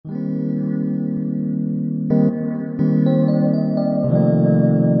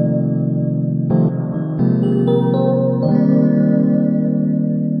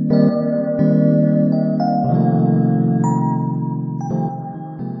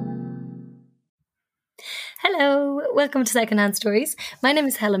Hello, welcome to Secondhand Stories. My name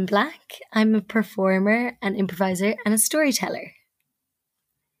is Helen Black. I'm a performer, an improviser, and a storyteller.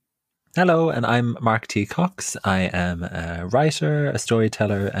 Hello, and I'm Mark T. Cox. I am a writer, a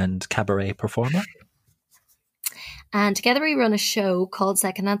storyteller, and cabaret performer. And together we run a show called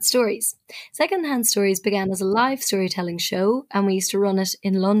Secondhand Stories. Secondhand Stories began as a live storytelling show, and we used to run it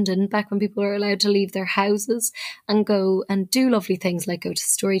in London back when people were allowed to leave their houses and go and do lovely things like go to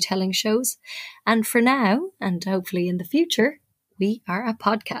storytelling shows. And for now, and hopefully in the future, we are a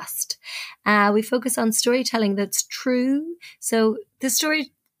podcast. We focus on storytelling that's true. So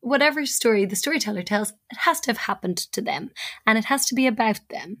whatever story the storyteller tells, it has to have happened to them, and it has to be about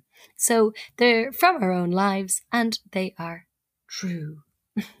them. So they're from our own lives and they are true.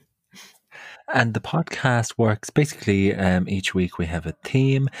 And the podcast works basically each week we have a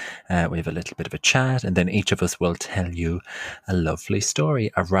theme, we have a little bit of a chat, and then each of us will tell you a lovely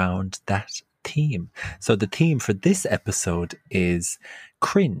story around that theme. So the theme for this episode is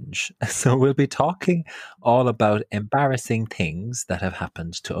cringe. So we'll be talking all about embarrassing things that have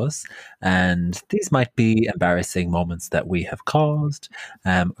happened to us, and these might be embarrassing moments that we have caused,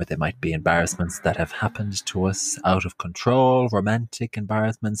 or they might be embarrassments that have happened to us out of control, romantic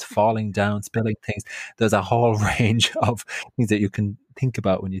embarrassments, falling down, spilling things. There's a whole range of things that you can think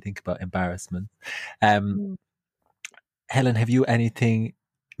about when you think about embarrassment. Helen, have you anything,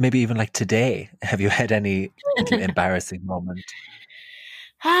 maybe even like today, have you had any embarrassing moment?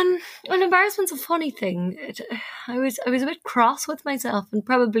 Well, embarrassment's a funny thing. I was a bit cross with myself and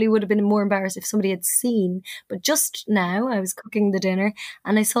probably would have been more embarrassed if somebody had seen. But just now I was cooking the dinner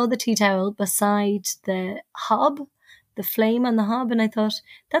and I saw the tea towel beside the hob, the flame on the hob, and I thought,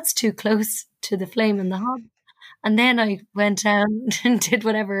 that's too close to the flame on the hob. And then I went down and did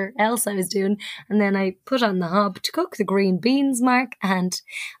whatever else I was doing. And then I put on the hob to cook the green beans, Mark. And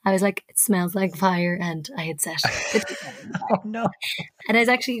I was like, it smells like fire. And I had set it. Oh, no. And I was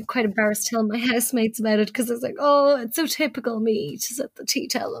actually quite embarrassed telling my housemates about it because I was like, oh, it's so typical me to set the tea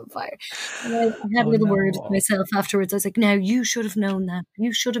towel on fire. And I had a little word with myself afterwards. I was like, no, you should have known that.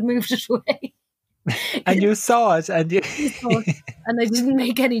 You should have moved it away. And you saw it. And you saw it, and I didn't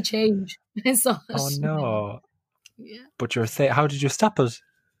make any change. I saw it. Oh, no. Yeah. But you're saying, how did you stop it?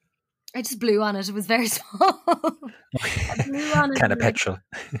 I just blew on it. It was very small. I blew on it. Kind of petrol.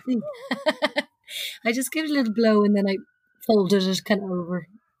 I just gave it a little blow and then I folded it kind of over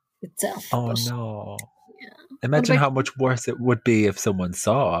itself. Oh, no. Yeah. Imagine how much worse it would be if someone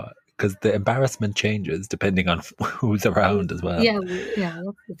saw, because the embarrassment changes depending on who's around as well. Yeah,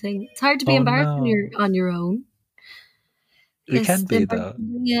 that's the thing. It's hard to be embarrassed when you're on your own. You can be, though.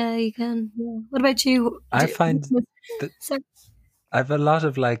 Yeah, you can. Yeah. What about you? I find that I have a lot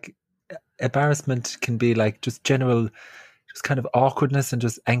of embarrassment can be just general, just kind of awkwardness and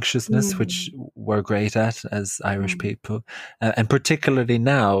just anxiousness, which we're great at as Irish people. And particularly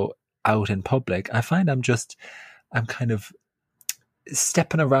now out in public, I find I'm kind of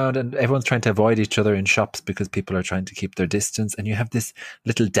stepping around and everyone's trying to avoid each other in shops because people are trying to keep their distance, and you have this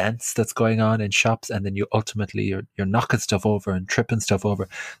little dance that's going on in shops, and then you're knocking stuff over and tripping stuff over.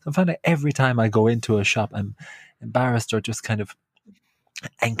 So I find that every time I go into a shop I'm embarrassed or just kind of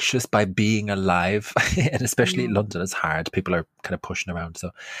anxious by being alive. And especially London is hard, people are kind of pushing around, so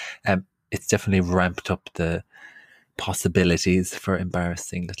it's definitely ramped up the possibilities for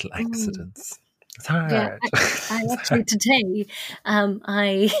embarrassing little accidents. It's hard. Yeah, I actually today,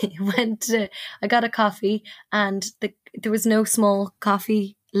 I got a coffee and there was no small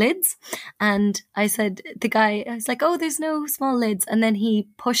coffee lids. And I said, I was like, oh, there's no small lids. And then he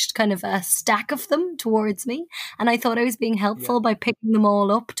pushed kind of a stack of them towards me. And I thought I was being helpful by picking them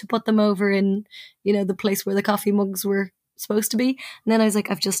all up to put them over in, the place where the coffee mugs were supposed to be. And then I was like,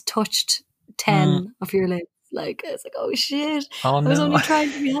 I've just touched 10 of your lids. I was like, oh shit. Oh, no. I was only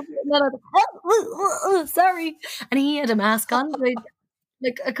trying to be helpful. And then I was like, sorry. And he had a mask on. So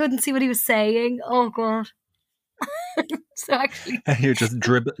I couldn't see what he was saying. Oh, God. So actually. You just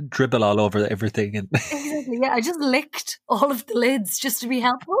dribble all over everything. Exactly. Yeah, I just licked all of the lids just to be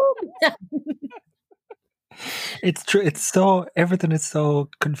helpful. It's true. Everything is so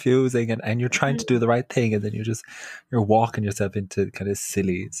confusing, and you're trying to do the right thing, and then you're walking yourself into kind of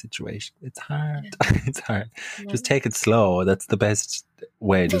silly situation. It's hard. It's hard. Yeah. Just take it slow. That's the best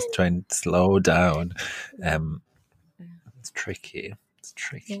way. Just try and slow down. It's tricky.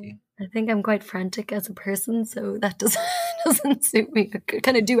 Yeah. I think I'm quite frantic as a person, so that doesn't suit me. I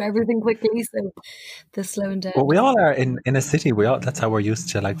kind of do everything quickly, so the slowing down. Well, we all are in a city. That's how we're used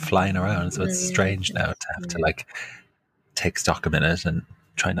to flying around. So it's strange now to have to take stock a minute and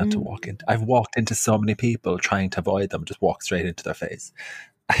try not to walk into. I've walked into so many people trying to avoid them, just walk straight into their face,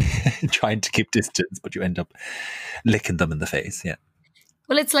 trying to keep distance, but you end up licking them in the face. Yeah.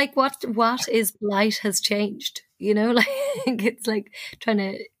 Well, it's like what is polite has changed, like it's like trying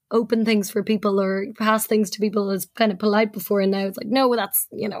to open things for people or pass things to people is kind of polite before, and now it's like, no, that's,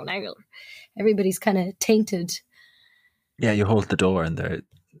 now everybody's kind of tainted. Yeah, you hold the door and they're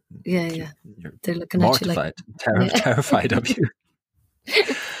they're looking mortified, at you like terrified of you.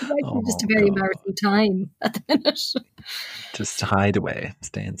 It's just a very embarrassing time at the minute. Just hide away,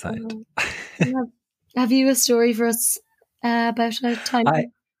 stay inside. Have you a story for us about a time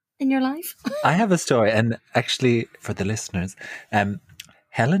in your life? I have a story, and actually for the listeners,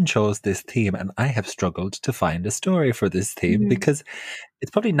 Helen chose this theme, and I have struggled to find a story for this theme because it's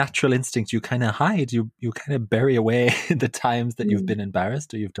probably natural instinct. You kind of hide, you kind of bury away the times that you've been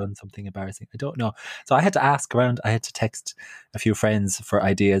embarrassed or you've done something embarrassing. I don't know. So I had to ask around. I had to text a few friends for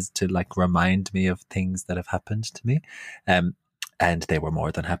ideas to like remind me of things that have happened to me, and they were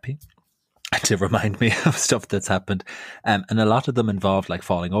more than happy to remind me of stuff that's happened. And a lot of them involved like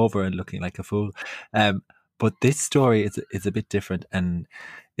falling over and looking like a fool. But this story is a bit different, and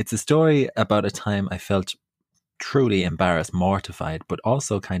it's a story about a time I felt truly embarrassed, mortified, but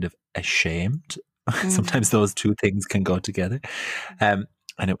also kind of ashamed. Sometimes those two things can go together. And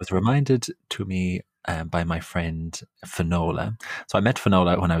it was reminded to me by my friend Finola. So I met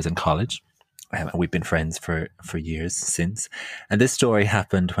Finola when I was in college. And we've been friends for years since. And this story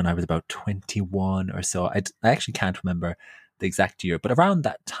happened when I was about 21 or so. I actually can't remember the exact year, but around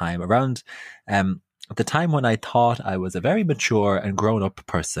that time, around the time when I thought I was a very mature and grown-up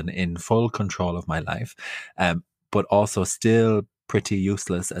person in full control of my life, but also still pretty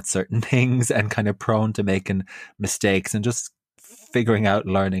useless at certain things and kind of prone to making mistakes and just figuring out,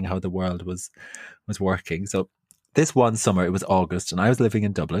 learning how the world was working. So this one summer, it was August, and I was living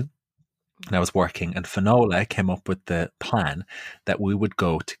in Dublin. And I was working, and Finola came up with the plan that we would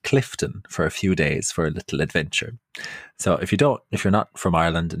go to Clifton for a few days for a little adventure. So if you're not from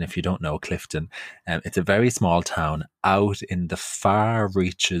Ireland, and if you don't know Clifton, it's a very small town out in the far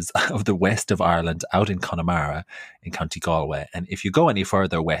reaches of the west of Ireland, out in Connemara in County Galway. And if you go any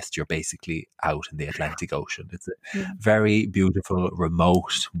further west, you're basically out in the Atlantic Ocean. It's a very beautiful,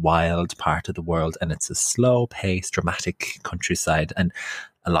 remote, wild part of the world, and it's a slow-paced, dramatic countryside. And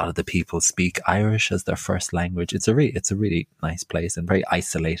a lot of the people speak Irish as their first language. It's a really nice place and very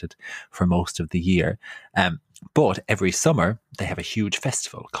isolated for most of the year. But every summer they have a huge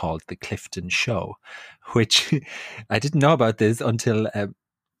festival called the Clifton Show, which I didn't know about this until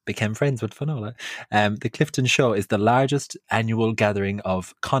became friends with Finola. The Clifton Show is the largest annual gathering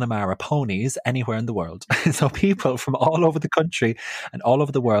of Connemara ponies anywhere in the world. So people from all over the country and all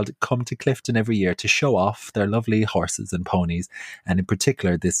over the world come to Clifton every year to show off their lovely horses and ponies, and in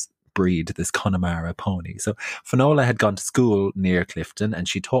particular this breed, this Connemara pony. So Finola had gone to school near Clifton, and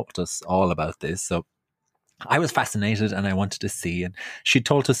she taught us all about this. So I was fascinated and I wanted to see, and she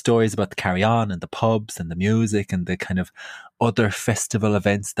told us stories about the carry-on and the pubs and the music and the kind of other festival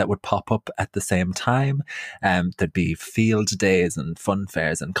events that would pop up at the same time. There'd be field days and fun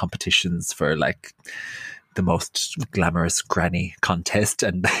fairs and competitions for like the most glamorous granny contest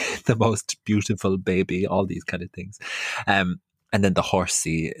and the most beautiful baby, all these kind of things. And then the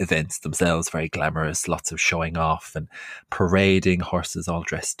horsey events themselves, very glamorous, lots of showing off and parading horses all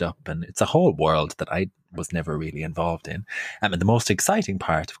dressed up. And it's a whole world that I was never really involved in. And the most exciting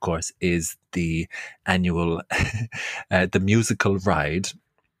part, of course, is the annual, the musical ride,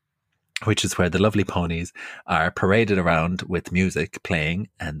 which is where the lovely ponies are paraded around with music playing,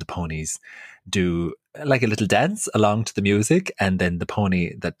 and the ponies do like a little dance along to the music, and then the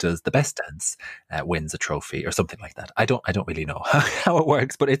pony that does the best dance wins a trophy or something like that. I don't really know how it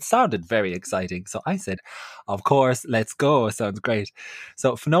works, but it sounded very exciting. So I said, of course, let's go. Sounds great.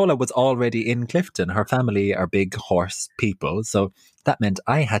 So Finola was already in Clifton. Her family are big horse people. So that meant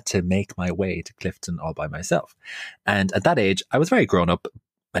I had to make my way to Clifton all by myself. And at that age, I was very grown up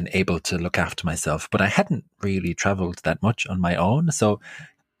and able to look after myself, but I hadn't really travelled that much on my own. So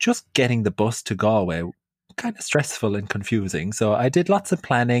just getting the bus to Galway, kind of stressful and confusing. So I did lots of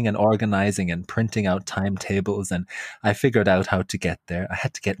planning and organising and printing out timetables, and I figured out how to get there. I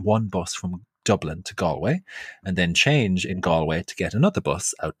had to get one bus from Dublin to Galway and then change in Galway to get another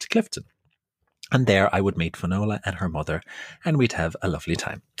bus out to Clifton. And there I would meet Finola and her mother, and we'd have a lovely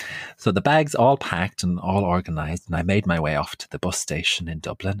time. So the bags all packed and all organised, and I made my way off to the bus station in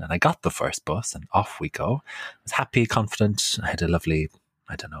Dublin, and I got the first bus, and off we go. I was happy, confident. I had a lovely,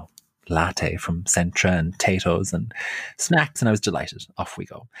 latte from Centra and potatoes and snacks, and I was delighted. Off we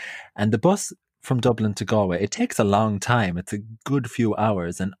go. And the bus from Dublin to Galway, it takes a long time. It's a good few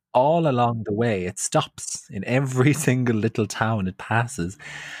hours, and all along the way, it stops in every single little town it passes.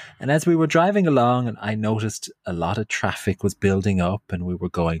 And as we were driving along, and I noticed a lot of traffic was building up, and we were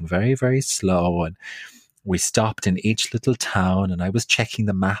going very, very slow. And we stopped in each little town, and I was checking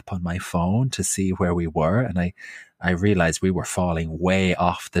the map on my phone to see where we were. And I realized we were falling way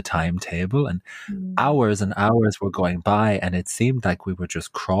off the timetable, and hours and hours were going by, and it seemed like we were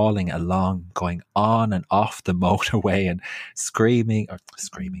just crawling along, going on and off the motorway and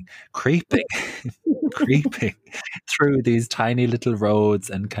creeping, creeping through these tiny little roads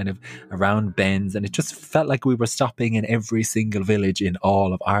and kind of around bends. And it just felt like we were stopping in every single village in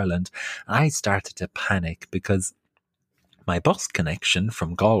all of Ireland. And I started to panic because my bus connection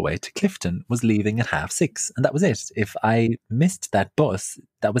from Galway to Clifton was leaving at 6:30, and that was it. If I missed that bus,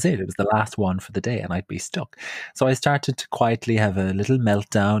 that was it. It was the last one for the day, and I'd be stuck. So I started to quietly have a little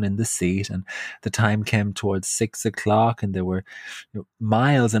meltdown in the seat, and the time came towards 6 o'clock, and there were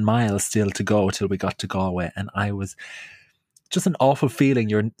miles and miles still to go till we got to Galway, and I was just an awful feeling.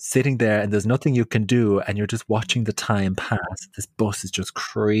 You're sitting there and there's nothing you can do, and you're just watching the time pass. This bus is just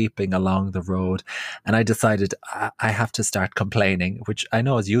creeping along the road, and I decided I have to start complaining, which I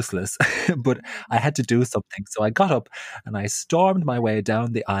know is useless, but I had to do something. So I got up and I stormed my way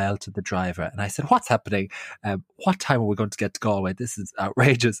down the aisle to the driver, and I said, "What's happening? What time are we going to get to Galway? This is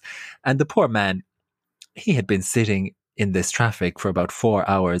outrageous." And the poor man, he had been sitting in this traffic for about 4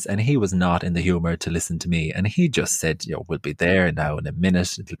 hours, and he was not in the humor to listen to me. And he just said, "We'll be there now in a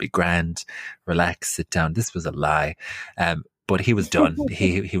minute. It'll be grand. Relax, sit down." This was a lie. But he was done.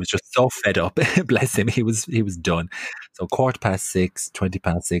 He was just so fed up. Bless him. He was done. So 6:15, 6:20,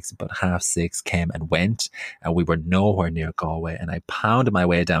 about 6:30 came and went, and we were nowhere near Galway. And I pounded my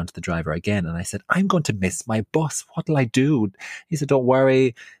way down to the driver again, and I said, "I'm going to miss my bus. What'll I do?" He said, "Don't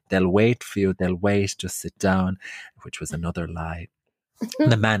worry. They'll wait for you. They'll wait. Just sit down," which was another lie.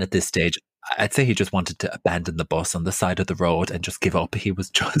 The man at this stage, I'd say he just wanted to abandon the bus on the side of the road and just give up. He was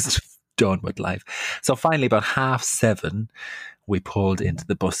just done with life. So finally, about 7:30, we pulled into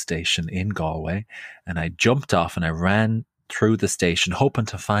the bus station in Galway, and I jumped off and I ran through the station, hoping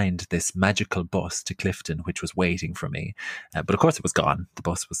to find this magical bus to Clifton, which was waiting for me. But of course it was gone. The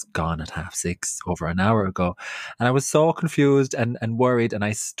bus was gone at 6:30, over an hour ago. And I was so confused and worried, and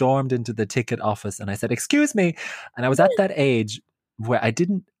I stormed into the ticket office and I said, "Excuse me." And I was at that age where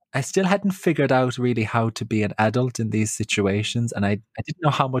I still hadn't figured out really how to be an adult in these situations. And I didn't know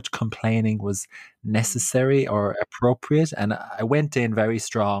how much complaining was necessary or appropriate. And I went in very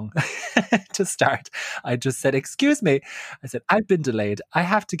strong to start. I just said, "Excuse me." I said, "I've been delayed. I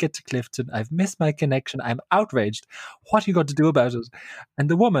have to get to Clifton. I've missed my connection. I'm outraged. What are you going to do about it?" And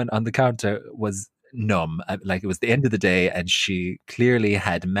the woman on the counter was numb. Like, it was the end of the day, and she clearly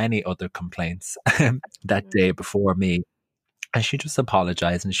had many other complaints that day before me. And she just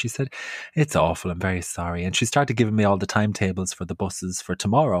apologized, and she said, "It's awful. I'm very sorry." And she started giving me all the timetables for the buses for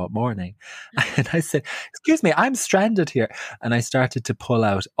tomorrow morning. And I said, "Excuse me, I'm stranded here." And I started to pull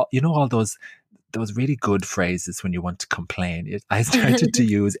out, all those really good phrases when you want to complain. I started to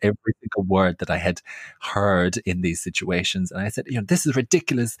use every single word that I had heard in these situations. And I said, "This is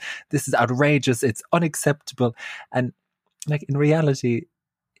ridiculous. This is outrageous. It's unacceptable." And like, in reality,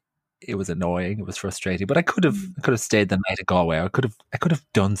 it was annoying. It was frustrating, but I could have stayed the night at Galway. I could have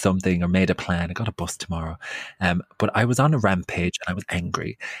done something or made a plan. I got a bus tomorrow. But I was on a rampage, and I was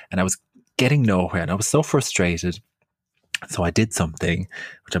angry, and I was getting nowhere, and I was so frustrated. So I did something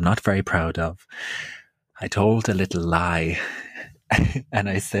which I'm not very proud of. I told a little lie, and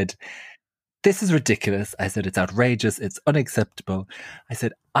I said, "This is ridiculous." I said, "It's outrageous. It's unacceptable." I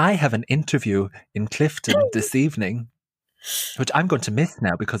said, "I have an interview in Clifton this evening, which I'm going to miss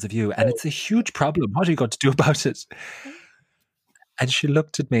now because of you. And it's a huge problem. What are you going to do about it?" And she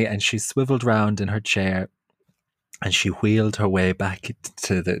looked at me, and she swiveled round in her chair, and she wheeled her way back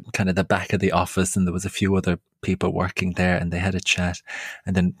to the kind of the back of the office. And there was a few other people working there, and they had a chat.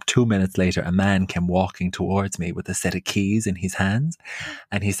 And then 2 minutes later, a man came walking towards me with a set of keys in his hands.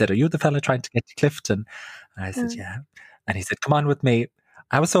 And he said, "Are you the fella trying to get to Clifton?" And I said, "Yeah." And he said, "Come on with me."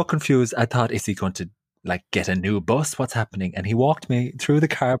 I was so confused. I thought, is he going to get a new bus? What's happening? And he walked me through the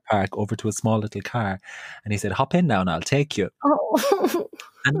car park over to a small little car, and he said, "Hop in now and I'll take you." Oh.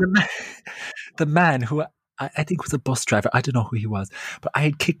 And the man who I think it was a bus driver. I don't know who he was, but I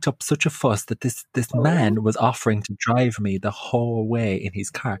had kicked up such a fuss that this Oh, man was offering to drive me the whole way in his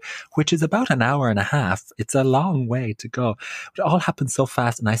car, which is about an hour and a half. It's a long way to go. But it all happened so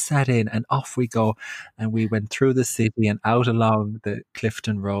fast, and I sat in, and off we go, and we went through the city and out along the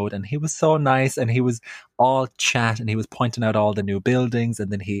Clifton Road, and he was so nice, and he was all chat, and he was pointing out all the new buildings,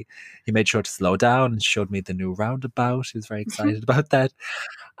 and then he made sure to slow down and showed me the new roundabout. He was very excited about that.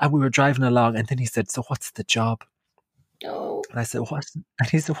 And we were driving along, and then he said, "So what's the job?" no. And I said, "What?" And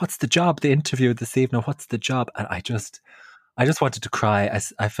he said, "What's the job? The interview this evening. What's the job?" And I just wanted to cry.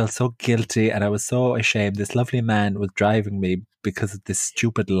 I felt so guilty, and I was so ashamed. This lovely man was driving me because of this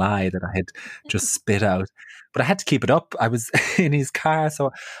stupid lie that I had just spit out. But I had to keep it up. I was in his car,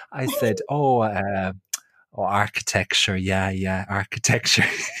 so I said, "Oh, architecture. Yeah, architecture.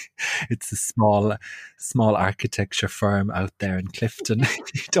 It's a small architecture firm out there in Clifton.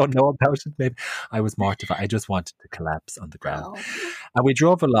 You don't know about it, maybe." I was mortified. I just wanted to collapse on the ground. Oh. And we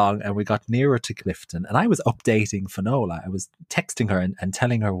drove along and we got nearer to Clifton. And I was updating Finola. I was texting her and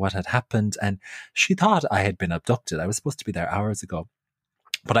telling her what had happened. And she thought I had been abducted. I was supposed to be there hours ago.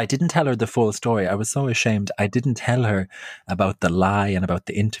 But I didn't tell her the full story. I was so ashamed. I didn't tell her about the lie and about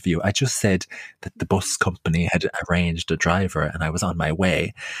the interview. I just said that the bus company had arranged a driver and I was on my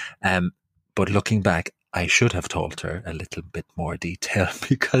way. But looking back, I should have told her a little bit more detail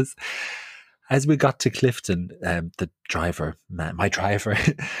because as we got to Clifton, the driver man, my driver,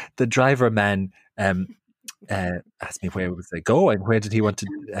 the driver man, asked me where was I going, where did I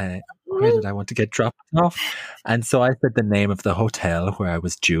want to get dropped off, and so I said the name of the hotel where I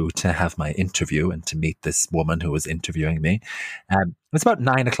was due to have my interview and to meet this woman who was interviewing me. It's about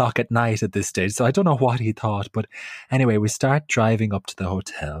 9 o'clock at night at this stage, so I don't know what he thought, but anyway, we start driving up to the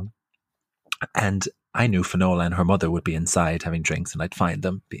hotel, and I knew Finola and her mother would be inside having drinks, and I'd find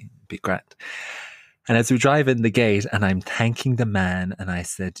them, be grand. And as we drive in the gate, and I'm thanking the man, and I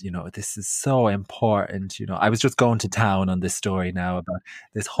said, this is so important. I was just going to town on this story now about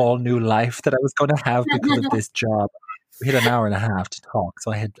this whole new life that I was going to have because of this job. We had an hour and a half to talk,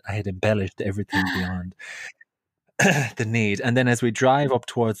 so I had embellished everything beyond the need. And then as we drive up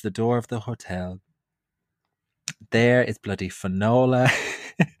towards the door of the hotel, there is bloody Finola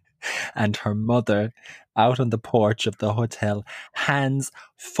and her mother out on the porch of the hotel, hands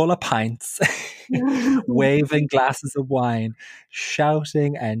full of pints, waving glasses of wine,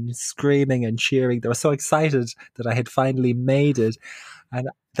 shouting and screaming and cheering. They were so excited that I had finally made it. And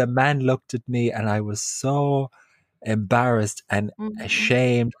the man looked at me, and I was so embarrassed and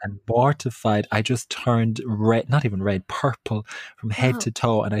ashamed and mortified. I just turned red, not even red, purple from head to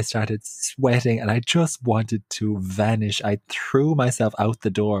toe, and I started sweating, and I just wanted to vanish. I threw myself out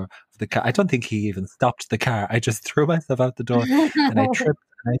the door of the car. I don't think he even stopped the car. I just threw myself out the door, and I tripped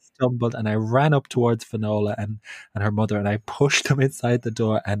and I stumbled, and I ran up towards Finola and her mother, and I pushed them inside the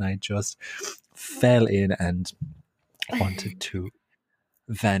door, and I just fell in and wanted to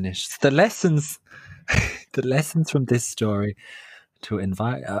vanish. The lessons from this story: to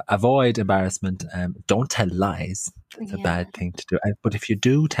avoid embarrassment. Don't tell lies. That's a bad thing to do. But if you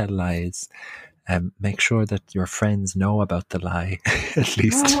do tell lies, make sure that your friends know about the lie at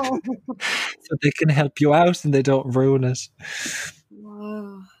least, so they can help you out and they don't ruin it.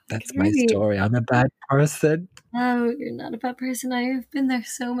 Whoa. That's my story. I'm a bad person. No, you're not a bad person. I have been there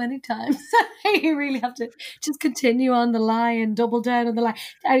so many times. You really have to just continue on the lie and double down on the lie.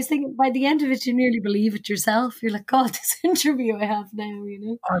 I was thinking by the end of it, you nearly believe it yourself. You're like, God, this interview I have now,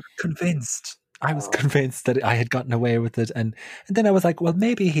 I'm convinced. I was convinced that I had gotten away with it. And then I was like, well,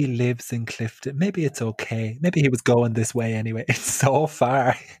 maybe he lives in Clifton. Maybe it's okay. Maybe he was going this way anyway. It's so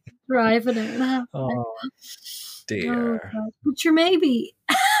far. Driving it. Oh, dear. Oh, but you're maybe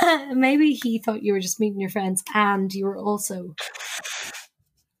he thought you were just meeting your friends and you were also.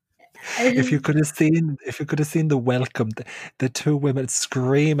 If you could have seen the welcome, the two women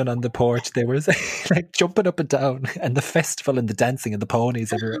screaming on the porch, they were like jumping up and down, and the festival and the dancing and the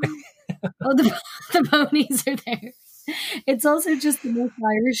ponies everywhere. Oh, the ponies are there. It's also just the most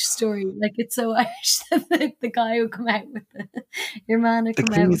Irish story. Like, it's so Irish that the guy who come out with your man who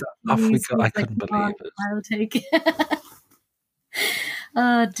come out with off we go. I couldn't believe it. I'll take it.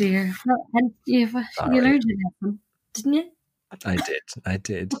 Oh dear. Well, and you learned your lesson, didn't you? I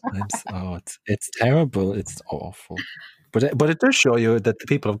did. It's terrible. It's awful. But it does show you that the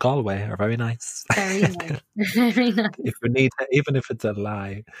people of Galway are very nice. Very nice. Very nice. If you need, even if it's a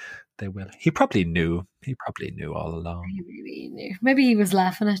lie, they will. He probably knew. All along. He really knew. Maybe he was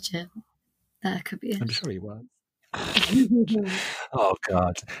laughing at you. That could be it. I'm sure he was. Oh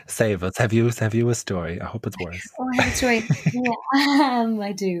God, save us. Have you a story? I hope it's worse. Oh, I have a story. Yeah,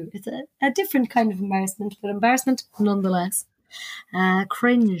 I do. It's a different kind of embarrassment, but embarrassment nonetheless.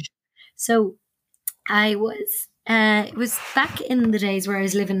 Cringe. So I was, it was back in the days where I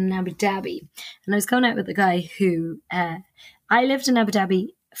was living in Abu Dhabi, and I was going out with a guy who, I lived in Abu Dhabi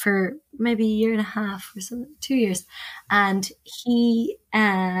for maybe a year and a half or something, 2 years, and he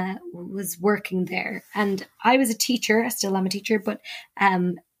was working there, and I was a teacher. I still am a teacher, but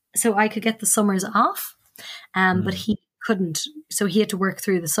so I could get the summers off, but he couldn't, so he had to work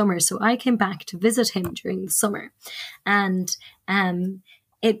through the summer. So I came back to visit him during the summer, and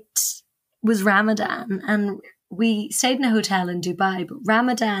it was Ramadan, and we stayed in a hotel in Dubai. But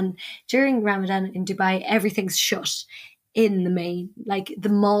during Ramadan in Dubai, everything's shut in the main, like the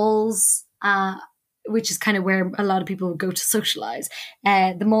malls, which is kind of where a lot of people go to socialize.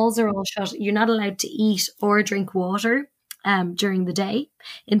 The malls are all shut. You're not allowed to eat or drink water during the day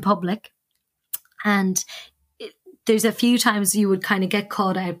in public. And there's a few times you would kind of get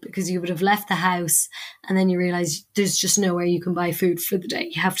caught out because you would have left the house and then you realize there's just nowhere you can buy food for the day.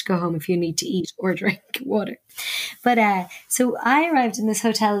 You have to go home if you need to eat or drink water. But so I arrived in this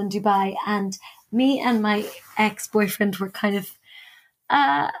hotel in Dubai, and me and my ex-boyfriend were kind of,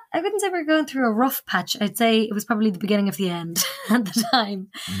 I wouldn't say we were going through a rough patch. I'd say it was probably the beginning of the end at the time.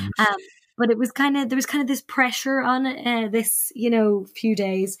 But it was there was kind of this pressure on this, few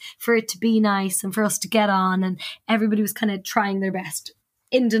days for it to be nice and for us to get on. And everybody was kind of trying their best,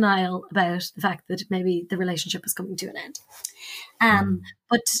 in denial about the fact that maybe the relationship was coming to an end.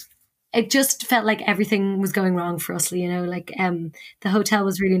 But it just felt like everything was going wrong for us, the hotel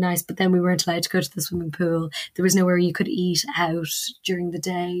was really nice, but then we weren't allowed to go to the swimming pool. There was nowhere you could eat out during the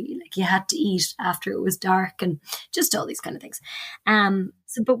day. Like, you had to eat after it was dark, and just all these kind of things.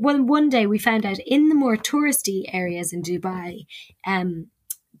 But one day we found out in the more touristy areas in Dubai,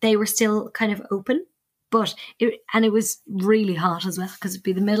 they were still kind of open. But it was really hot as well, because it'd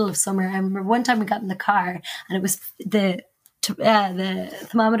be the middle of summer. I remember one time we got in the car, and it was the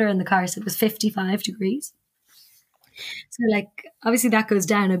thermometer in the car said it was 55 degrees. So obviously that goes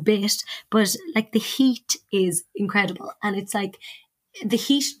down a bit, but the heat is incredible. And it's the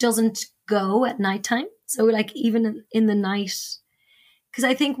heat doesn't go at nighttime. So even in the night, because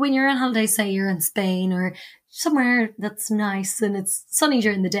I think when you're on holiday, say you're in Spain or somewhere that's nice and it's sunny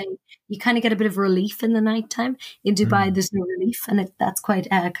during the day, you kind of get a bit of relief in the nighttime. In Dubai, there's no relief, and that's quite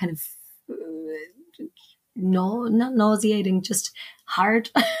kind of not nauseating, just hard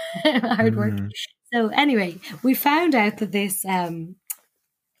work. So anyway, we found out that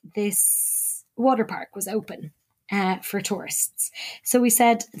this water park was open for tourists. So we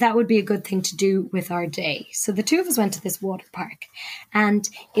said that would be a good thing to do with our day. So the two of us went to this water park, and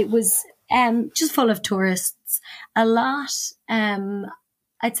it was just full of tourists. A lot,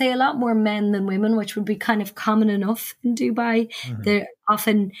 I'd say a lot more men than women, which would be kind of common enough in Dubai. They're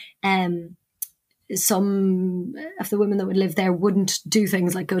often some of the women that would live there wouldn't do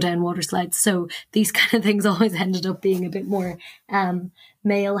things like go down water slides. So these kind of things always ended up being a bit more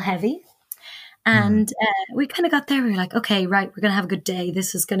male heavy. And we kind of got there. We were like, okay, right, we're going to have a good day.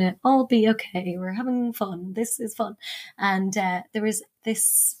 This is going to all be okay. We're having fun. This is fun. And there was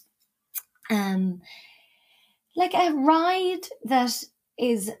this a ride that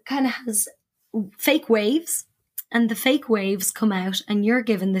has fake waves. And the fake waves come out, and you're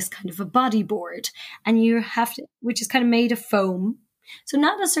given this kind of a bodyboard, and you have to, which is kind of made of foam. So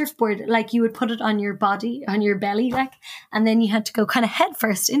not a surfboard, you would put it on your body, on your belly, and then you had to go kind of head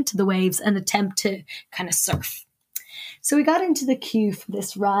first into the waves and attempt to kind of surf. So we got into the queue for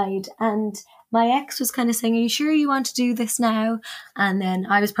this ride, and my ex was kind of saying, are you sure you want to do this now? And then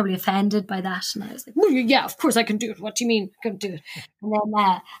I was probably offended by that. And I was like, well, yeah, of course I can do it. What do you mean I can do it? And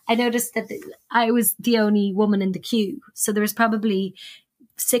then I noticed that I was the only woman in the queue. So there was probably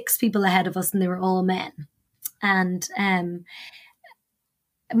 6 people ahead of us, and they were all men. And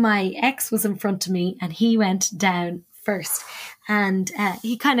my ex was in front of me, and he went down first. And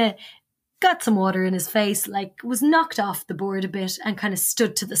he kind of got some water in his face, was knocked off the board a bit, and kind of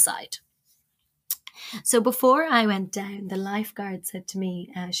stood to the side. So before I went down, the lifeguard said to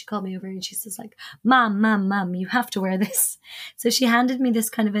me, she called me over and she says Mom, you have to wear this. So she handed me this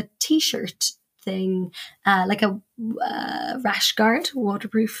kind of a t-shirt thing, like a rash guard,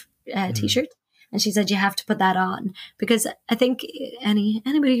 waterproof t-shirt. And she said, you have to put that on, because I think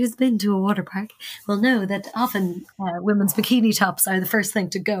anybody who's been to a water park will know that often women's bikini tops are the first thing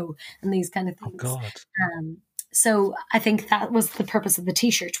to go and these kind of things. Oh God. so I think that was the purpose of the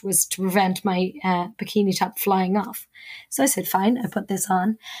t-shirt, was to prevent my bikini top flying off. So I said, fine, I put this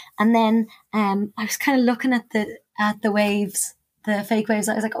on. And then I was kind of looking at the waves, the fake waves.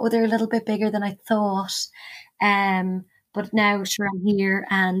 I was like, oh, they're a little bit bigger than I thought. But now, sure, I'm here.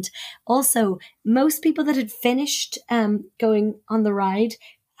 And also, most people that had finished going on the ride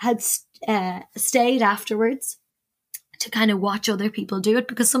had stayed afterwards to kind of watch other people do it,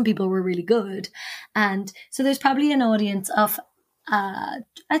 because some people were really good. And so there's probably an audience of, I'd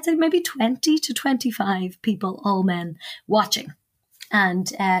say maybe 20 to 25 people, all men, watching. And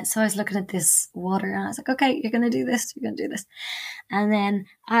so I was looking at this water and I was like, okay, you're going to do this. You're going to do this. And then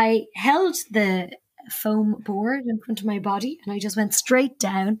I held the foam board in front of my body and I just went straight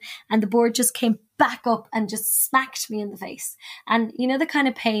down, and the board just came back up and just smacked me in the face. And you know the kind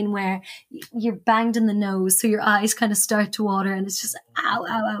of pain where you're banged in the nose, so your eyes kind of start to water, and it's just ow,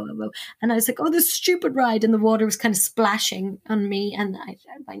 ow, ow, ow, ow. And I was like, oh, this stupid ride, and the water was kind of splashing on me, and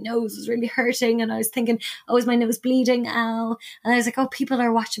my nose was really hurting, and I was thinking, oh, is my nose bleeding? Ow. And I was like, oh, people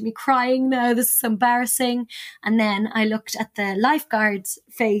are watching me crying now, this is so embarrassing. And then I looked at the lifeguard's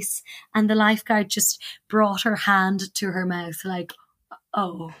face, and the lifeguard just brought her hand to her mouth like,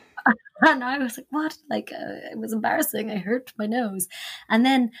 oh. And I was like, what? Like, it was embarrassing. I hurt my nose. And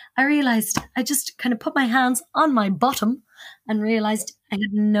then I realized, I just kind of put my hands on my bottom and realized I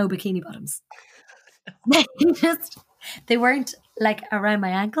had no bikini bottoms. They weren't like around my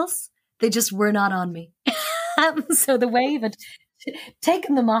ankles. They just were not on me. So the wave had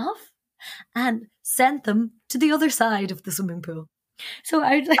taken them off and sent them to the other side of the swimming pool. So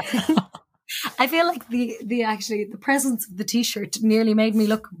I feel like the presence of the t-shirt nearly made me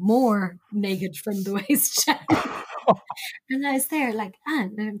look more naked from the waist down. And I was there like,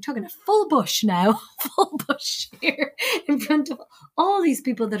 I'm talking a full bush now, full bush here in front of all these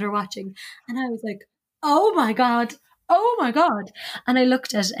people that are watching. And I was like, oh my God. And I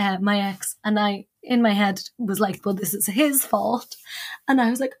looked at my ex, and I, in my head, was like, well, this is his fault. And I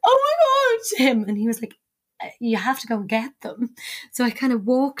was like, oh my God, to him. And he was like, you have to go and get them. So I kind of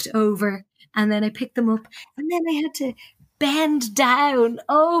walked over, and then I picked them up, and then I had to bend down.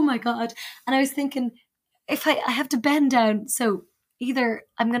 Oh my God. And I was thinking, if I have to bend down, so either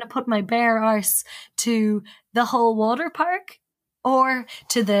I'm going to put my bare arse to the whole water park or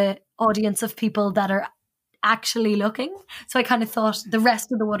to the audience of people that are actually looking. So I kind of thought the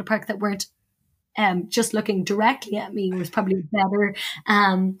rest of the water park that weren't just looking directly at me was probably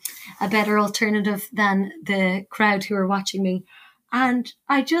a better alternative than the crowd who were watching me. And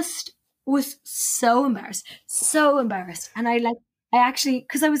I just was so embarrassed. And I actually,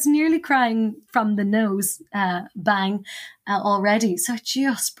 because I was nearly crying from the nose bang already, so I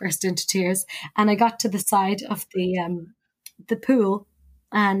just burst into tears. And I got to the side of the pool,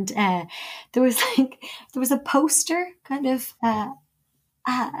 and there was a poster kind of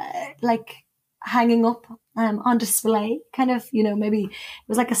like hanging up on display, kind of, you know, maybe it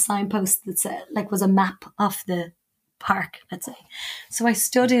was like a signpost that said, like, was a map of the park, let's say. So I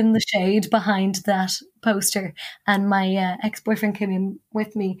stood in the shade behind that poster, and my ex-boyfriend came in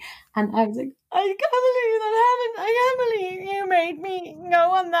with me, and I was like, I can't believe that happened. I can't believe you made me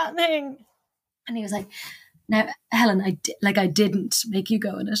go on that thing. And he was like, now, Helen, I didn't make you go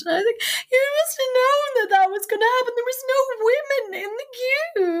on it. And I was like, you must have known that was going to happen. There was no women in the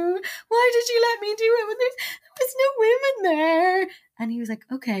queue. Why did you let me do it when there was no women there? And he was like,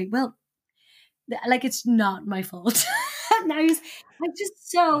 okay, well, like, it's not my fault. And I'm just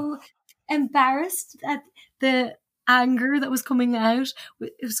so embarrassed at the anger that was coming out.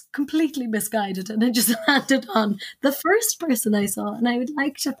 It was completely misguided, and it just landed on the first person I saw. And I would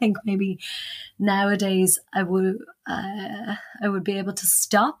like to think maybe nowadays I would be able to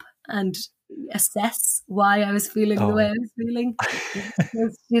stop and assess why I was feeling the way I was feeling.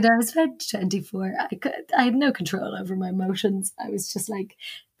 Because, you know, I was about 24. I had no control over my emotions. I was just like,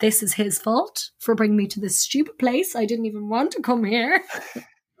 this is his fault for bringing me to this stupid place. I didn't even want to come here.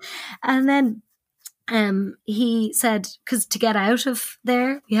 And then he said, because to get out of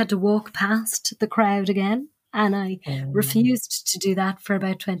there, we had to walk past the crowd again. And I refused to do that for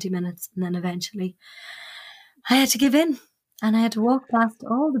about 20 minutes. And then eventually I had to give in. And I had to walk past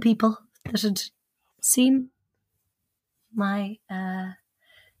all the people that had seen my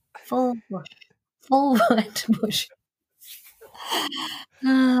full wet bush.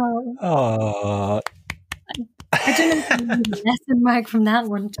 Oh. I don't know if there's a lesson mark from that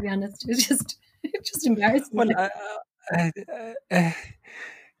one, to be honest. It just embarrassing. Well,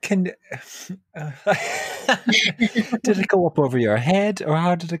 can did it go up over your head, or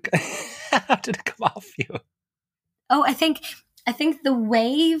how did it come off you? Oh, I think the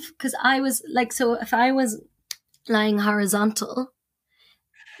wave, because I was like, so if I was lying horizontal,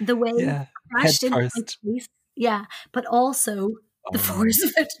 the wave Yeah. Head crashed into my first. face. Yeah, but also the Oh, force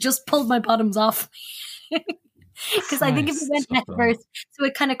of it just pulled my bottoms off. Because I think if it went Christ. head Oh, first, so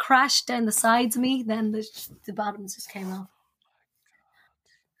it kind of crashed down the sides of me, then the bottoms just came off.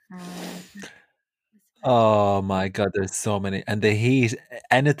 Um, oh my God, there's so many. And the heat,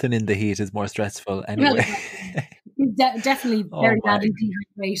 anything in the heat is more stressful well, anyway. exactly. He's definitely Oh very my, badly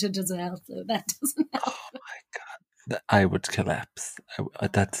dehydrated as well, so that doesn't help. oh my God. I would collapse.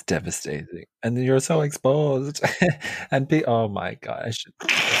 That's devastating. And you're so exposed. And oh my God.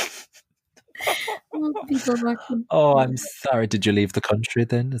 All the people working. Oh, I'm sorry. Did you leave the country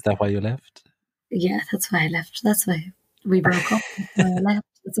then? Is that why you left? Yeah, that's why I left. That's why we broke up. That's why I left.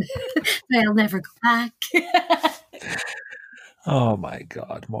 That's why I'll never go back. Oh my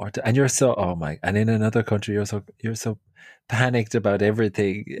God, Marta. And you're so, oh my, and in another country, you're so panicked about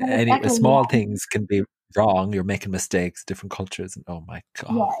everything. Well, Any exactly. small things can be wrong. You're making mistakes, different cultures. And oh my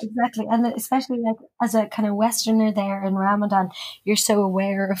Yeah, God. exactly. And especially like as a kind of Westerner there in Ramadan, you're so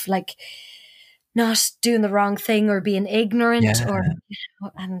aware of like not doing the wrong thing or being ignorant Yeah. or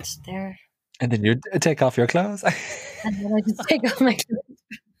and there And then you take off your clothes. and then I just take off my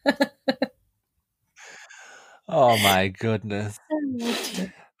clothes. Oh my goodness. Oh,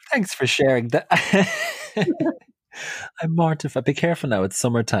 dear. Thanks for sharing that. I'm mortified. Be careful now. It's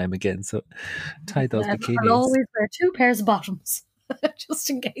summertime again. So tie those Yeah, I'll bikinis. always wear two pairs of bottoms just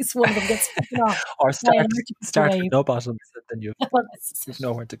in case one of them gets taken off Or by an start Arctic with wave. no bottoms, and then Well, this you've is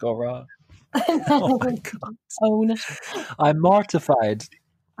nowhere to go wrong. Oh my it. God. Own it. I'm mortified.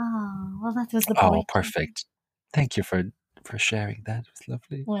 Oh, well, that was the Oh, point. perfect. Thank you for sharing that. It was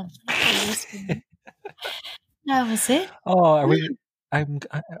lovely. Well, thank you for listening. That was it. Oh, are Yeah, we?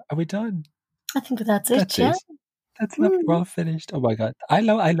 Are we done? I think that's it. That's Yeah. it. That's lovely. We're Mm, all finished. Oh my God, I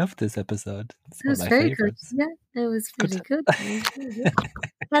love this episode. It's it one of was my very good. favorites. Yeah, it was Good. really good. It was very good.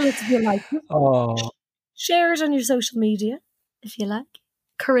 Tell us if you like it. Oh, Share it on your social media if you like.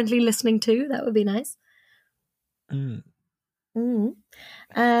 Currently listening to, that would be nice. mm. Mm.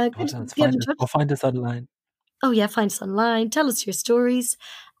 What Good. else? Get in touch. Go find us online. Oh yeah, find us online. Tell us your stories.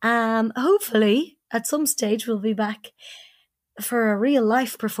 Hopefully, at some stage, we'll be back for a real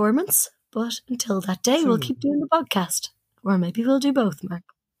life performance. But until that day, we'll keep Soon. doing the podcast, or maybe we'll do both, Mark.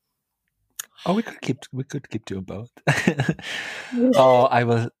 Oh, we could keep doing both. Oh, I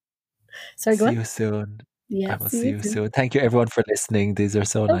will Sorry, go see on. you soon. I Yeah, will see see you you soon. soon. Thank you everyone for listening. These are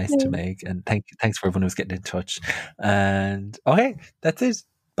so nice to Okay. make. And thanks for everyone who's getting in touch. And okay, that's it.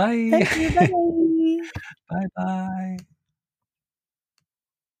 Bye. Thank you. Bye. Bye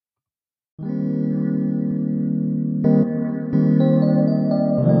bye.